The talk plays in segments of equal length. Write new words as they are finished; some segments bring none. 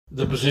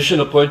The position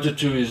appointed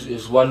to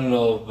is one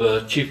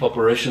of Chief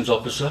Operations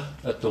Officer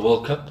at the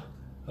World Cup,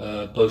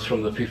 both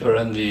from the FIFA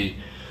and the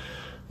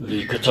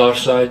Qatar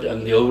side,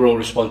 and the overall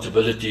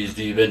responsibility is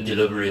the event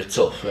delivery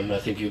itself. And I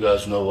think you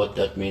guys know what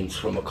that means,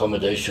 from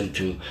accommodation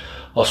to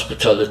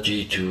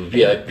hospitality to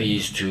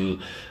VIPs to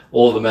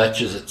all the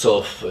matches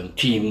itself, and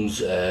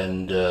teams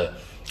and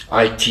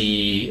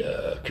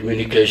IT,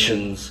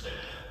 communications,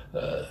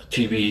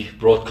 TV,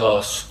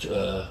 broadcast,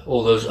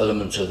 all those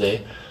elements are there.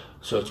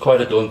 So it's quite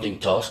a daunting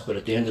task, but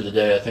at the end of the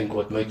day, I think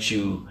what makes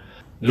you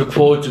look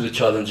forward to the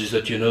challenge is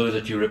that you know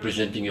that you're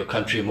representing your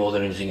country more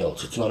than anything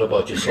else. It's not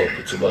about yourself,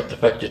 it's about the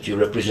fact that you're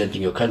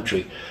representing your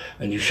country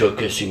and you're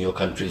showcasing your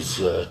country's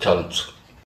talents.